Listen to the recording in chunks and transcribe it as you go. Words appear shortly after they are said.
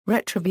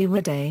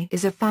Retroviridae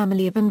is a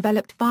family of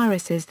enveloped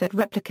viruses that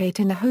replicate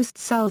in a host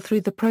cell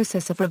through the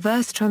process of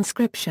reverse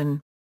transcription.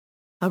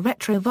 A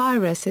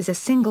retrovirus is a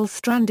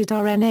single-stranded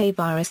RNA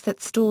virus that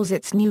stores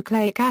its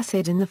nucleic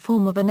acid in the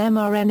form of an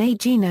mRNA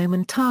genome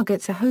and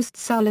targets a host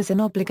cell as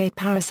an obligate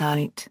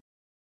parasite.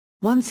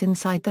 Once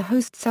inside the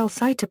host cell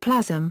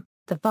cytoplasm,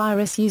 the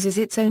virus uses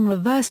its own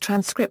reverse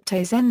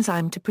transcriptase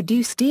enzyme to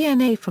produce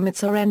DNA from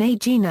its RNA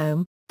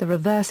genome, the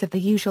reverse of the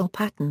usual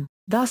pattern,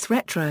 thus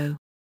retro.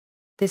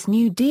 This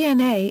new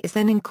DNA is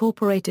then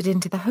incorporated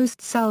into the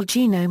host cell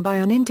genome by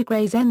an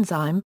integrase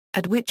enzyme,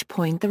 at which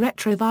point the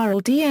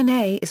retroviral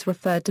DNA is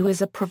referred to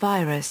as a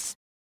provirus.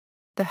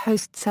 The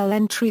host cell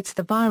then treats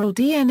the viral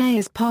DNA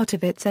as part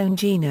of its own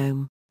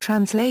genome,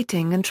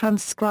 translating and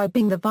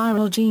transcribing the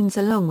viral genes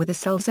along with the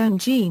cell's own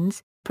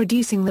genes,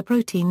 producing the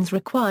proteins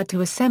required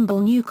to assemble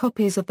new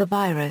copies of the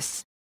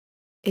virus.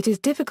 It is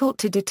difficult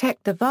to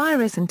detect the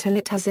virus until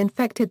it has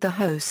infected the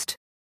host.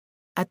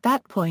 At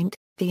that point,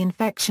 the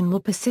infection will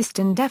persist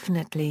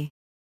indefinitely.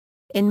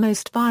 In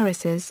most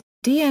viruses,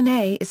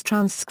 DNA is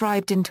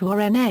transcribed into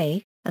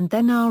RNA, and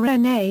then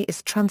RNA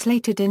is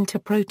translated into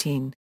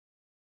protein.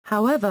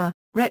 However,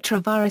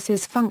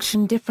 retroviruses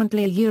function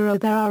differently. Their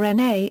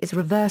RNA is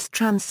reverse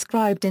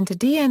transcribed into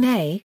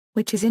DNA,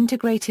 which is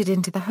integrated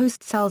into the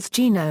host cell's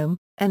genome,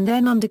 and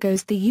then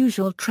undergoes the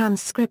usual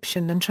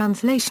transcription and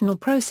translational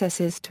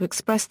processes to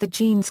express the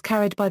genes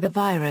carried by the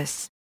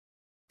virus.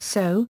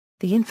 So,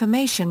 the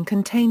information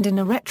contained in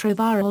a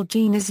retroviral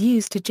gene is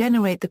used to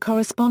generate the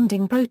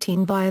corresponding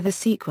protein via the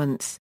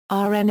sequence,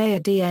 RNA or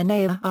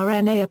DNA or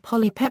RNA or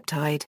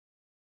polypeptide.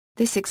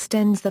 This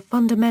extends the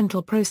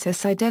fundamental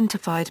process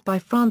identified by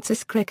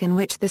Francis Crick in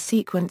which the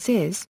sequence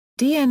is,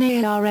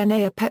 DNA or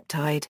RNA or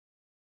peptide.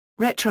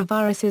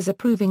 Retroviruses are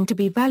proving to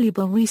be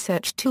valuable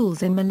research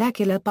tools in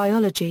molecular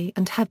biology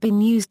and have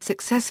been used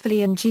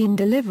successfully in gene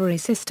delivery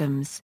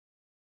systems.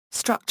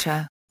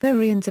 Structure: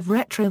 Virions of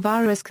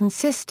retrovirus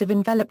consist of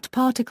enveloped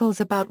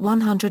particles about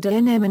 100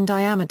 nm in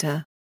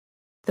diameter.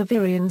 The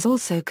virions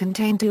also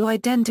contain two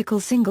identical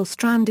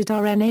single-stranded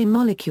RNA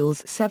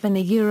molecules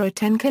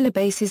 7-10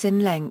 kilobases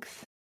in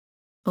length.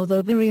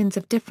 Although virions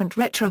of different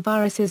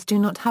retroviruses do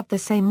not have the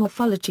same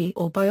morphology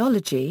or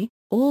biology,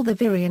 all the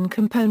virion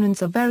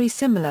components are very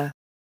similar.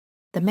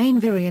 The main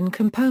virion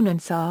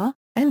components are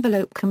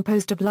envelope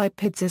composed of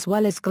lipids as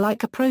well as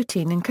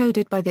glycoprotein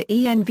encoded by the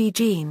ENV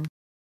gene.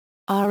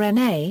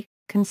 RNA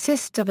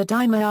consists of a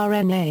dimer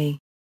RNA.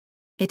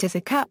 It is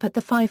a cap at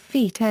the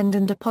 5' end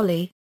and a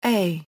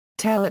PolyA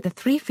tail at the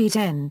 3'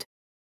 end.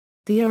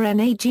 The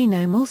RNA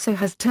genome also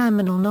has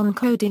terminal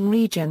non-coding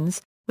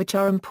regions, which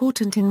are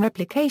important in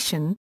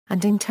replication,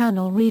 and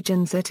internal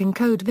regions that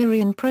encode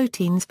virion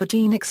proteins for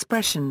gene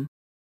expression.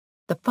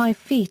 The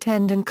 5'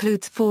 end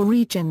includes 4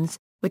 regions,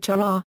 which are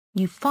R,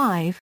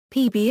 U5,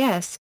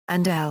 PBS,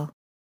 and L.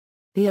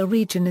 The A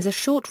region is a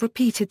short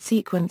repeated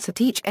sequence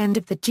at each end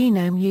of the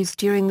genome used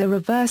during the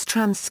reverse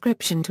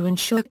transcription to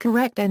ensure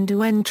correct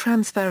end-to-end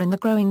transfer in the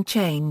growing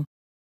chain.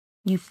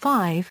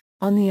 U5,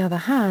 on the other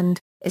hand,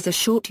 is a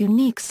short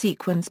unique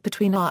sequence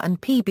between R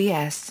and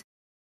PBS.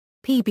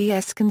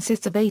 PBS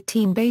consists of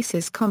 18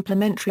 bases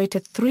complementary to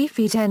 3'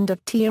 end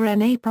of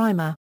tRNA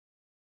primer.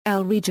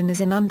 L region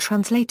is an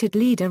untranslated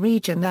leader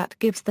region that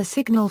gives the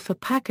signal for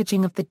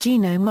packaging of the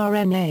genome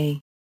RNA.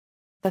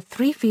 The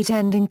 3'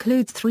 end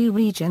includes 3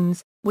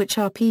 regions, which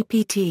are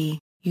PPT,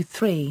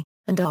 U3,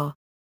 and R.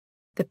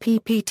 The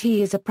PPT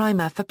is a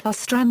primer for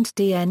plus-strand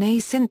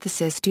DNA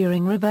synthesis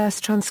during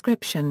reverse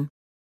transcription.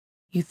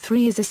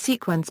 U3 is a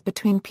sequence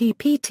between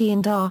PPT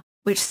and R,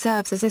 which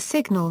serves as a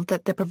signal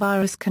that the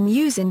provirus can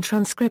use in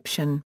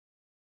transcription.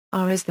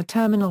 R is the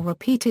terminal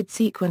repeated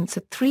sequence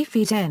at 3'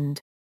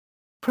 end.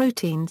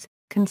 Proteins,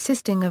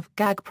 consisting of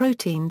GAG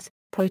proteins,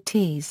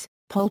 protease,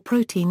 Pol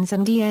proteins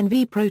and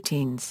ENV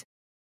proteins.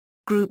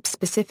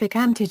 Group-specific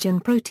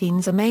antigen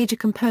proteins are major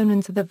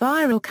components of the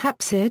viral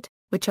capsid,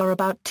 which are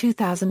about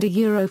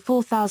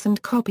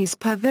 2,000-4,000 copies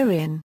per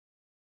virion.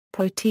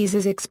 Protease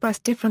is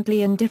expressed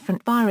differently in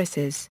different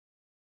viruses.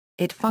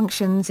 It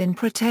functions in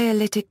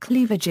proteolytic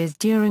cleavages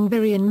during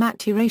virion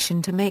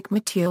maturation to make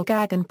mature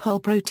GAG and Pol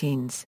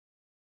proteins.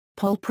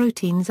 Pol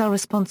proteins are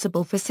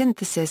responsible for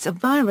synthesis of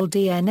viral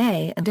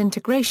DNA and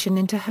integration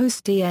into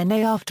host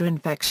DNA after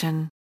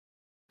infection.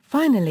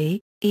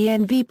 Finally,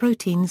 ENV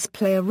proteins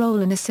play a role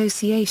in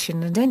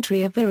association and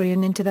entry of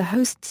virion into the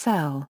host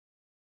cell.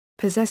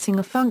 Possessing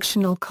a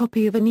functional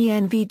copy of an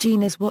ENV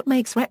gene is what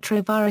makes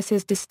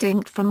retroviruses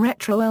distinct from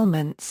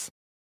retroelments.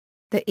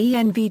 The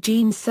ENV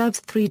gene serves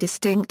 3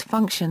 distinct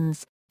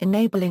functions,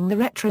 enabling the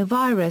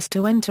retrovirus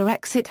to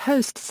enter-exit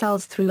host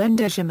cells through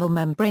endosomal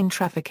membrane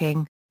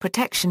trafficking,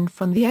 protection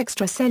from the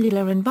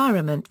extracellular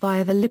environment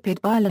via the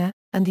lipid bilayer,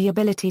 and the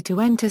ability to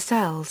enter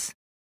cells.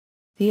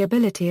 The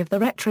ability of the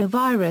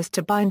retrovirus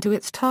to bind to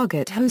its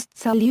target host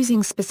cell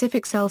using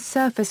specific cell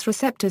surface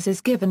receptors is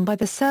given by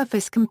the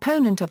surface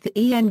component of the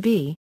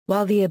ENV,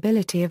 while the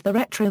ability of the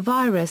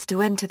retrovirus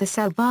to enter the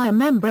cell via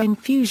membrane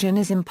fusion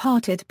is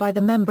imparted by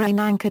the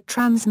membrane-anchored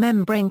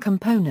transmembrane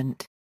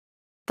component.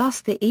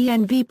 Thus the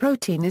ENV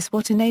protein is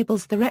what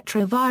enables the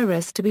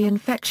retrovirus to be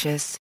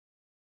infectious.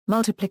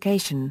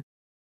 Multiplication.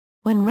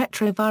 When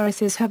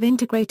retroviruses have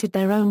integrated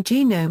their own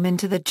genome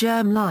into the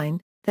germline,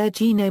 their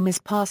genome is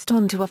passed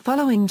on to a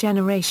following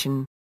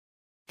generation.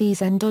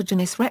 These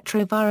endogenous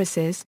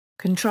retroviruses,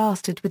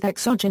 contrasted with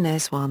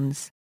exogenous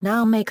ones,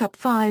 now make up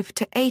 5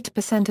 to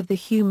 8% of the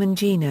human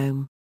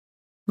genome.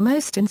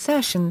 Most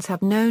insertions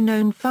have no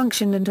known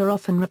function and are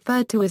often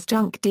referred to as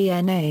junk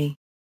DNA.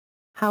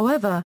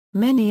 However,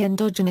 many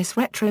endogenous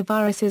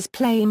retroviruses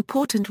play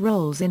important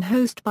roles in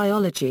host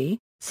biology,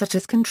 such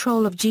as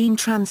control of gene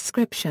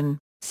transcription,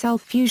 cell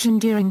fusion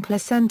during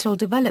placental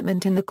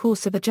development in the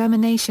course of a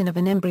germination of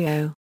an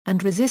embryo,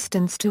 and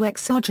resistance to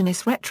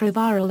exogenous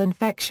retroviral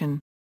infection.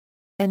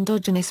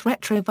 Endogenous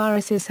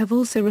retroviruses have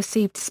also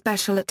received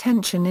special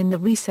attention in the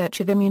research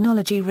of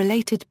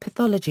immunology-related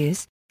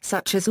pathologies,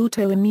 such as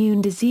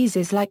autoimmune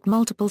diseases like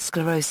multiple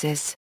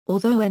sclerosis,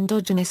 although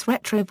endogenous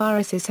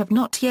retroviruses have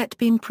not yet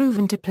been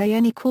proven to play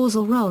any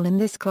causal role in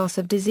this class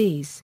of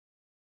disease.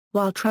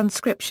 While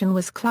transcription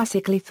was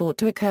classically thought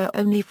to occur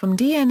only from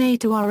DNA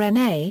to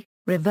RNA,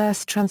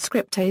 reverse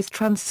transcriptase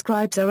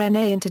transcribes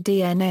RNA into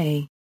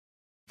DNA.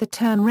 The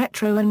term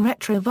retro and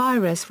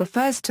retrovirus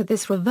refers to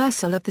this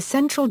reversal of the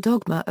central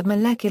dogma of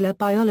molecular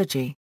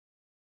biology.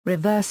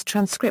 Reverse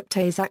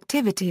transcriptase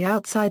activity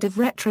outside of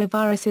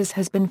retroviruses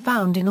has been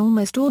found in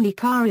almost all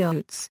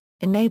eukaryotes,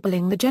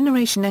 enabling the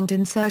generation and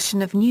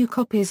insertion of new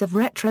copies of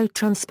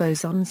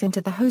retrotransposons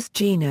into the host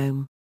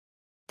genome.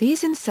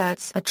 These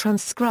inserts are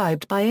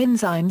transcribed by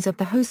enzymes of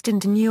the host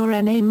into new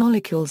RNA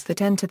molecules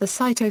that enter the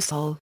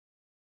cytosol.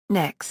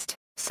 Next,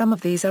 some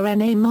of these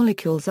RNA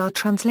molecules are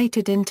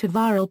translated into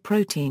viral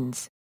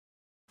proteins.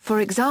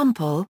 For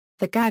example,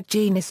 the GAG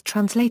gene is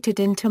translated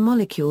into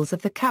molecules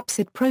of the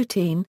capsid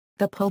protein,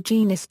 the PolyA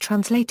gene is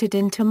translated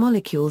into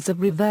molecules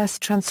of reverse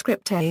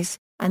transcriptase,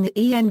 and the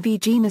ENV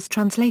gene is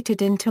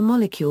translated into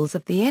molecules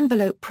of the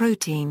envelope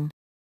protein.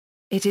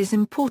 It is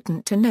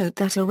important to note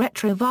that a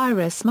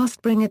retrovirus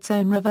must bring its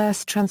own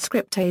reverse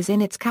transcriptase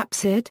in its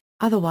capsid,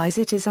 otherwise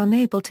it is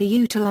unable to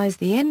utilize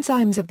the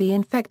enzymes of the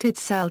infected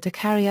cell to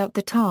carry out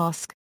the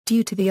task,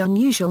 due to the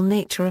unusual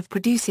nature of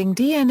producing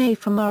DNA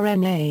from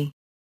RNA.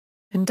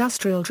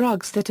 Industrial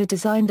drugs that are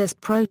designed as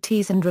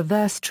protease and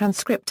reverse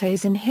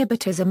transcriptase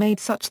inhibitors are made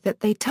such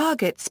that they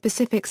target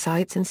specific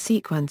sites and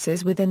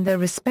sequences within their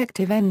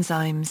respective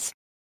enzymes.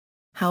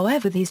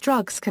 However, these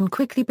drugs can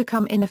quickly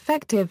become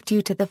ineffective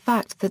due to the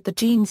fact that the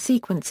gene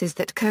sequences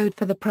that code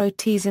for the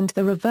protease and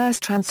the reverse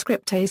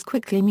transcriptase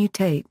quickly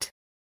mutate.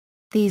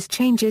 These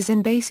changes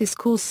in bases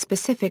cause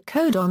specific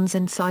codons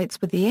and sites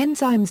with the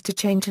enzymes to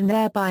change and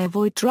thereby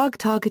avoid drug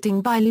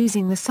targeting by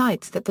losing the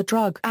sites that the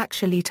drug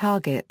actually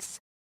targets.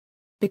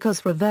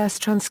 Because reverse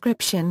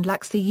transcription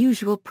lacks the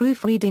usual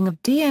proofreading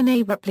of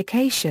DNA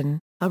replication,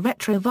 a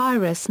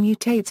retrovirus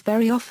mutates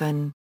very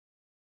often.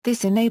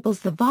 This enables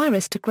the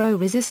virus to grow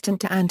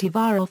resistant to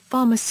antiviral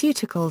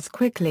pharmaceuticals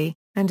quickly,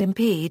 and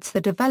impedes the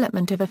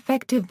development of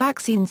effective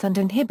vaccines and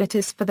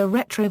inhibitors for the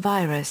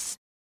retrovirus.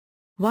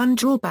 One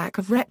drawback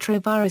of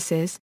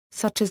retroviruses,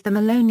 such as the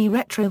Maloney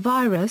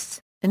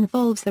retrovirus,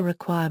 involves the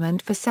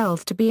requirement for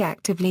cells to be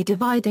actively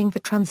dividing for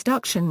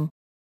transduction.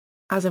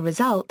 As a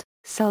result,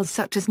 cells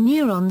such as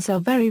neurons are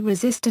very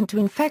resistant to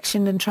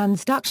infection and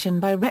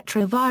transduction by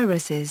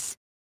retroviruses.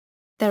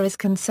 There is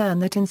concern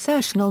that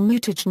insertional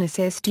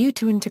mutagenesis due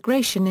to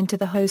integration into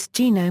the host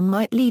genome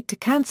might lead to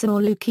cancer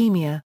or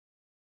leukemia.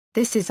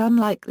 This is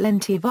unlike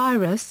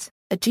lentivirus,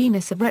 a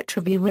genus of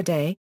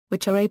Retroviridae,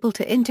 which are able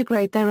to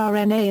integrate their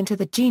RNA into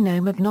the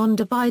genome of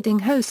non-dividing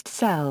host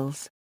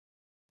cells.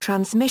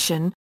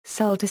 Transmission,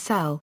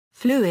 cell-to-cell,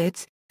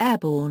 fluids,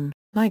 airborne,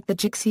 like the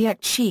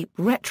Jixiect sheep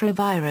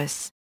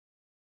retrovirus.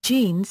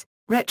 Genes,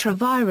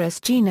 retrovirus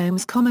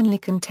genomes commonly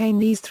contain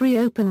these three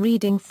open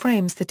reading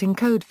frames that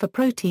encode for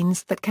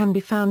proteins that can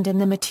be found in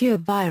the mature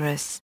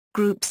virus,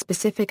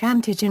 group-specific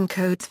antigen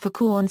codes for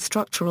core and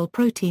structural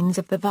proteins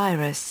of the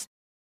virus,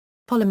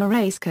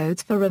 polymerase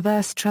codes for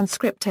reverse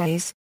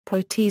transcriptase,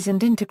 protease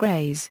and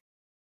integrase,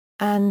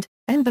 and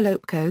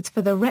envelope codes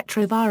for the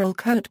retroviral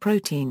coat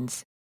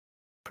proteins.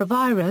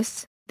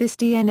 Provirus, this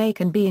DNA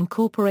can be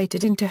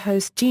incorporated into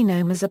host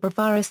genome as a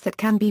provirus that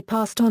can be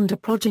passed on to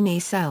progeny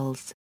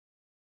cells.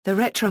 The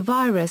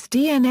retrovirus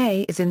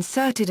DNA is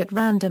inserted at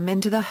random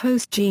into the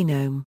host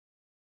genome.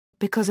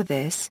 Because of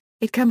this,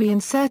 it can be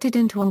inserted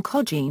into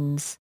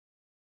oncogenes.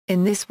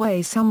 In this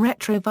way, some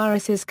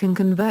retroviruses can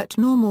convert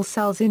normal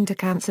cells into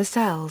cancer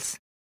cells.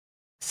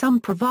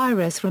 Some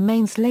provirus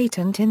remains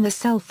latent in the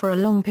cell for a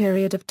long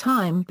period of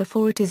time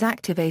before it is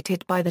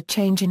activated by the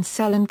change in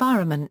cell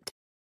environment.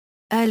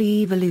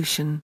 Early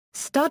evolution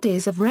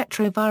studies of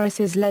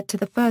retroviruses led to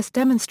the first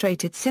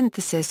demonstrated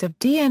synthesis of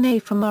DNA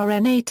from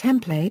RNA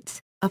templates,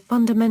 a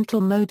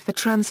fundamental mode for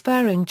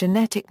transferring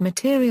genetic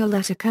material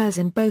that occurs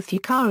in both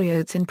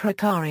eukaryotes and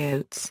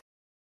prokaryotes.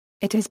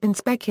 It has been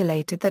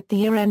speculated that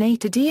the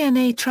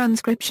RNA-to-DNA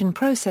transcription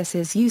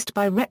processes used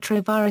by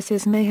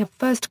retroviruses may have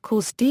first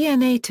caused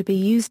DNA to be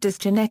used as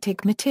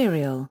genetic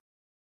material.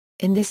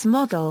 In this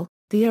model,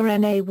 The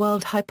RNA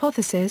world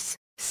hypothesis: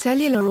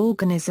 cellular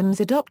organisms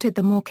adopted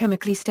the more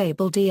chemically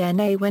stable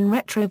DNA when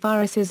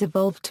retroviruses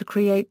evolved to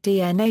create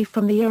DNA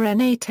from the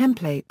RNA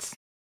templates.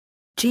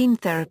 Gene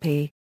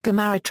therapy: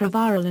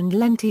 Retroviral and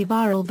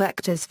lentiviral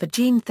vectors for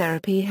gene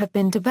therapy have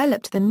been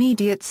developed. The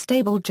immediate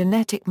stable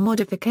genetic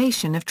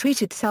modification of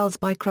treated cells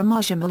by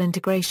chromosomal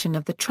integration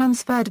of the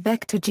transferred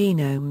vector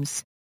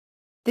genomes.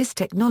 This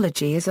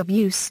technology is of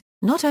use,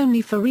 not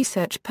only for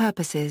research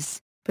purposes,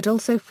 but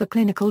also for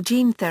clinical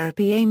gene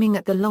therapy aiming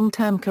at the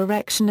long-term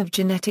correction of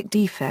genetic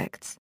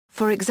defects,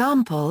 for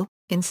example,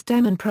 in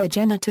stem and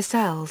progenitor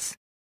cells.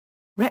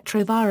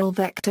 Retroviral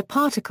vector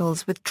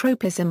particles with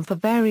tropism for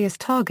various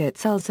target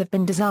cells have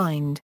been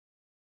designed.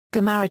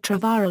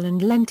 Retroviral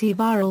and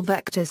lentiviral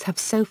vectors have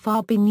so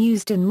far been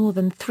used in more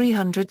than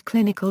 300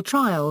 clinical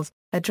trials,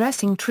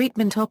 addressing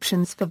treatment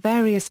options for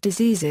various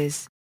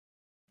diseases.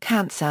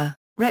 Cancer: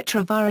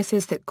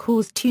 retroviruses that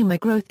cause tumor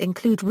growth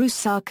include Rous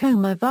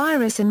sarcoma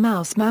virus and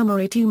mouse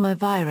mammary tumor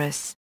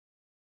virus.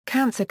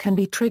 Cancer can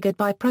be triggered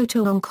by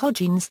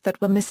proto-oncogenes that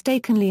were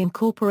mistakenly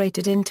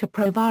incorporated into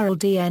proviral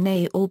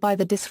DNA or by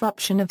the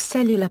disruption of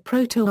cellular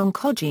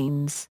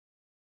proto-oncogenes.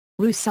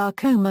 Rous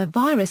sarcoma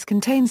virus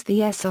contains the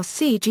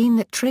SRC gene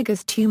that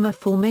triggers tumor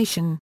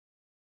formation.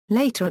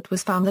 Later it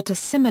was found that a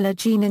similar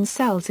gene in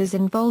cells is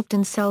involved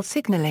in cell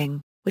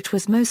signaling, which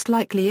was most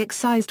likely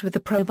excised with the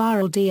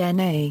proviral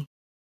DNA.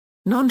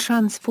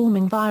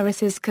 Non-transforming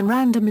viruses can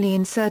randomly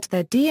insert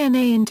their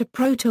DNA into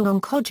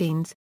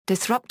proto-oncogenes,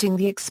 disrupting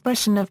the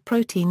expression of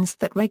proteins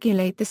that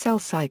regulate the cell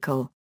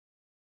cycle.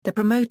 The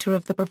promoter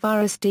of the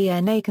provirus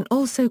DNA can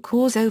also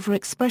cause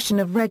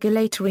overexpression of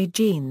regulatory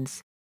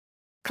genes.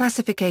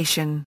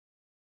 Classification: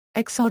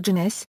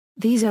 exogenous: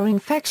 these are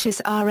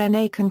infectious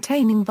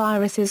RNA-containing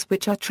viruses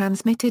which are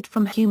transmitted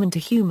from human to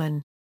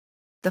human.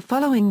 The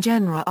following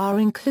genera are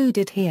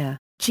included here: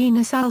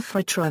 genus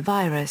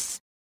Alpha-Retrovirus.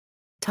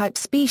 Type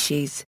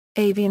species: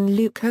 avian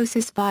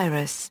leukosis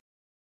virus.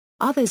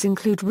 Others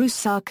include Rous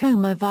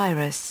sarcoma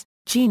virus,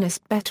 genus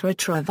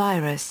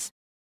Beta-Retrovirus.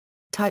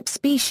 Type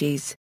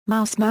species: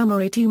 mouse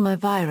mammary tumor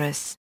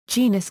virus,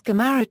 genus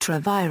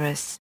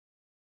Gamma-Retrovirus.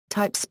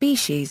 Type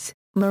species: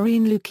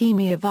 marine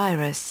leukemia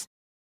virus.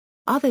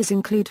 Others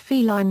include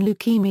feline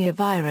leukemia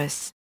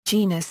virus,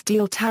 genus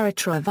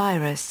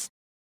Delta-Retrovirus.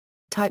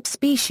 Type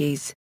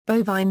species: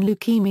 bovine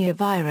leukemia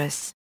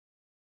virus.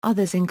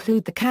 Others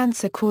include the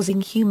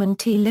cancer-causing human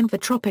T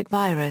lymphotropic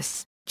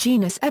virus,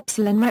 genus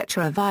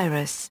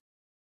Epsilon-Retrovirus.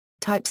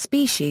 Type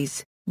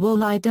species: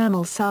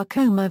 Wall-eye-dermal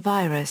sarcoma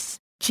virus,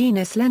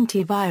 genus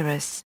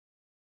Lentivirus.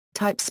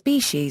 Type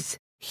species: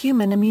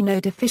 human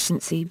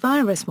immunodeficiency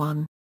virus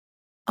 1.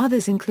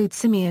 Others include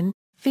simian,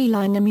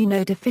 feline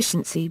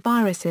immunodeficiency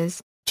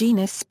viruses,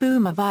 genus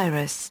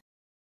Spumavirus.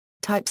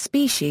 Type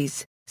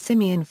species: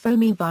 simian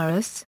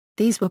foamivirus.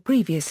 These were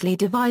previously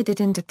divided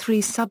into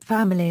 3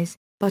 subfamilies,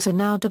 but are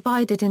now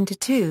divided into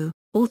 2,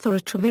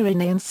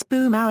 Orthoretrovirinae and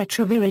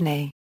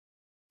Spumaretrovirinae.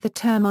 The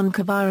term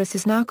oncovirus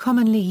is now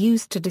commonly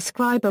used to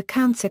describe a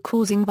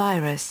cancer-causing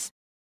virus.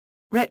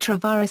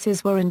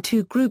 Retroviruses were in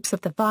 2 groups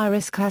of the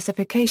virus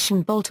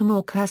classification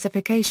Baltimore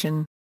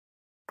classification.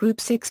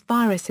 Group 6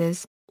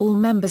 viruses: all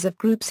members of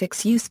Group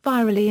 6 use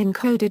virally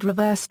encoded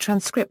reverse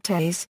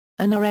transcriptase,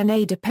 an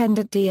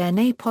RNA-dependent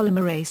DNA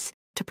polymerase,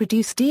 to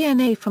produce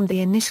DNA from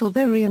the initial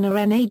virion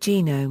RNA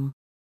genome.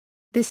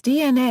 This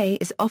DNA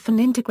is often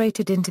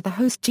integrated into the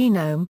host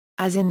genome,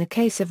 as in the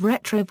case of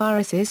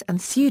retroviruses and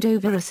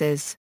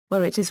pseudoviruses,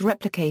 where it is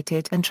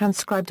replicated and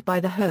transcribed by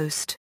the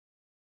host.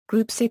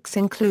 Group 6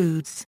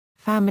 includes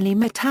family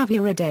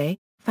Metaviridae,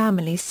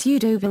 family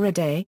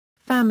Pseudoviridae,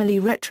 family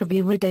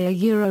Retroviridae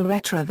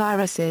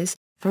Retroviruses,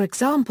 for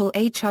example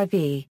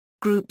HIV.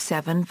 Group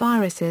 7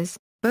 viruses: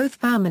 both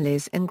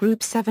families in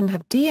Group 7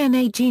 have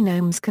DNA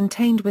genomes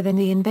contained within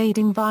the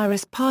invading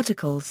virus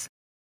particles.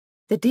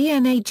 The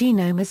DNA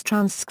genome is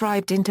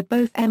transcribed into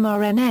both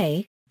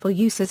mRNA, for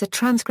use as a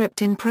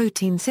transcript in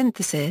protein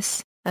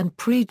synthesis, and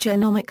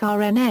pre-genomic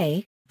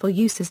RNA, for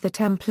use as the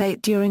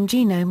template during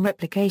genome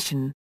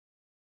replication.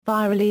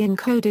 Virally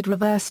encoded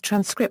reverse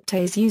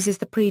transcriptase uses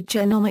the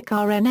pre-genomic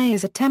RNA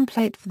as a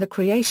template for the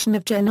creation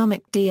of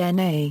genomic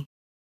DNA.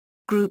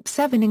 Group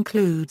 7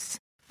 includes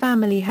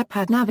family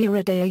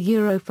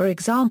Hepatnaviridae for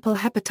example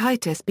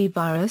hepatitis B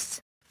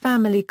virus,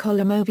 family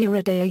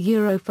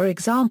Colomoviridae for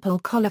example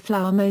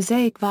cauliflower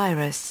mosaic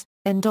virus,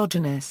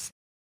 endogenous.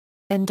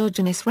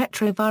 Endogenous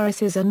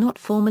retroviruses are not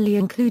formally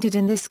included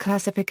in this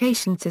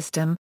classification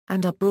system,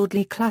 and are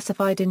broadly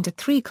classified into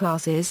 3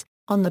 classes,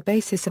 on the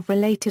basis of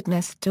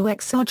relatedness to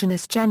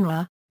exogenous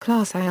genera.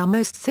 Class A are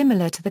most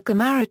similar to the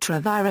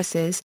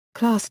Gamma-retroviruses,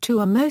 Class 2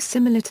 are most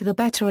similar to the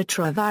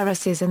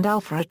Beta-retroviruses and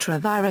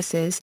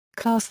Alpha-retroviruses,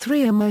 Class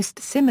 3 are most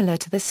similar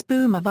to the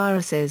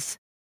Spumaviruses.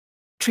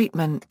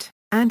 Treatment: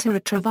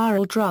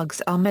 antiretroviral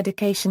drugs are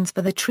medications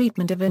for the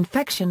treatment of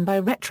infection by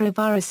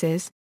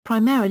retroviruses,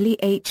 primarily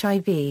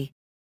HIV.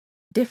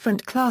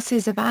 Different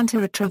classes of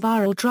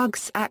antiretroviral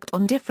drugs act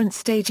on different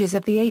stages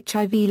of the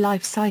HIV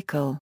life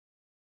cycle.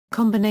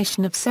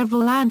 Combination of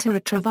several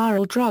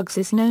antiretroviral drugs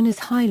is known as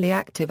highly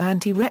active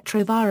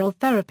antiretroviral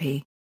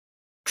therapy.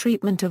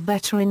 Treatment of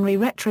veterinary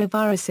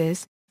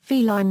retroviruses,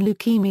 feline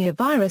leukemia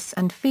virus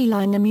and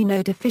feline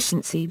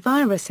immunodeficiency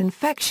virus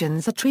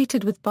infections are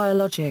treated with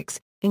biologics,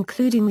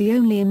 including the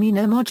only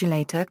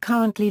immunomodulator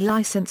currently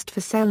licensed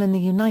for sale in the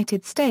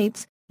United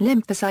States,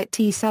 lymphocyte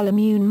T-cell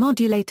immune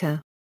modulator.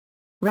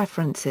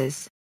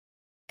 References.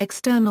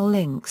 External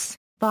links.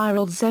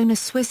 Viral Zone, a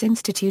Swiss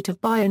Institute of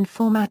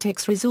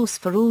Bioinformatics resource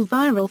for all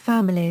viral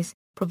families,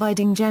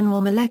 providing general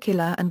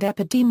molecular and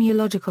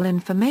epidemiological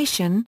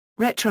information.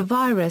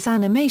 Retrovirus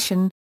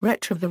Animation,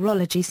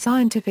 Retrovirology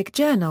Scientific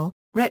Journal,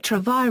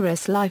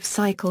 Retrovirus Life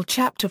Cycle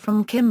Chapter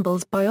from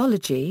Kimball's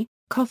Biology,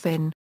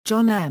 Coffin,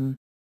 John M.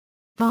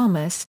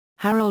 Varmus,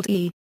 Harold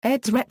E.,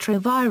 eds.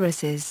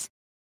 Retroviruses.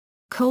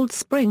 Cold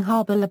Spring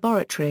Harbor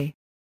Laboratory.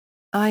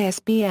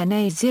 ISBN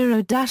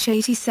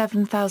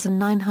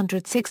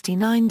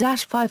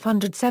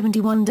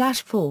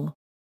A0-87969-571-4.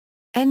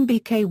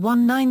 NBK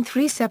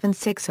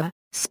 19376.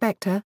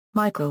 Spector,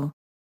 Michael.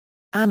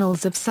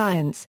 Annals of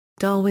Science,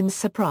 Darwin's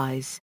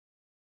Surprise.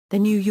 The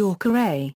New Yorker A.